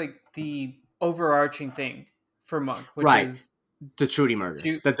that. It's like the overarching thing for Monk, which right, is the Trudy murder.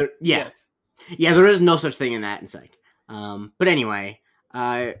 do Yeah, yes. yeah, there is no such thing in that in Psych. But anyway,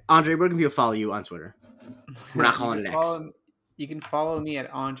 Andre, where can people follow you on Twitter? We're not you calling can it X. follow you can follow me at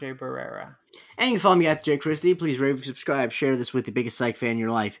Andre Barrera. And you can follow me at Jay Christie. Please rate, subscribe, share this with the biggest Psych fan in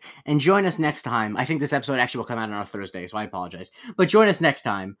your life, and join us next time. I think this episode actually will come out on a Thursday, so I apologize. But join us next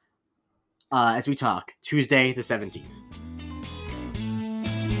time as we talk Tuesday the 17th.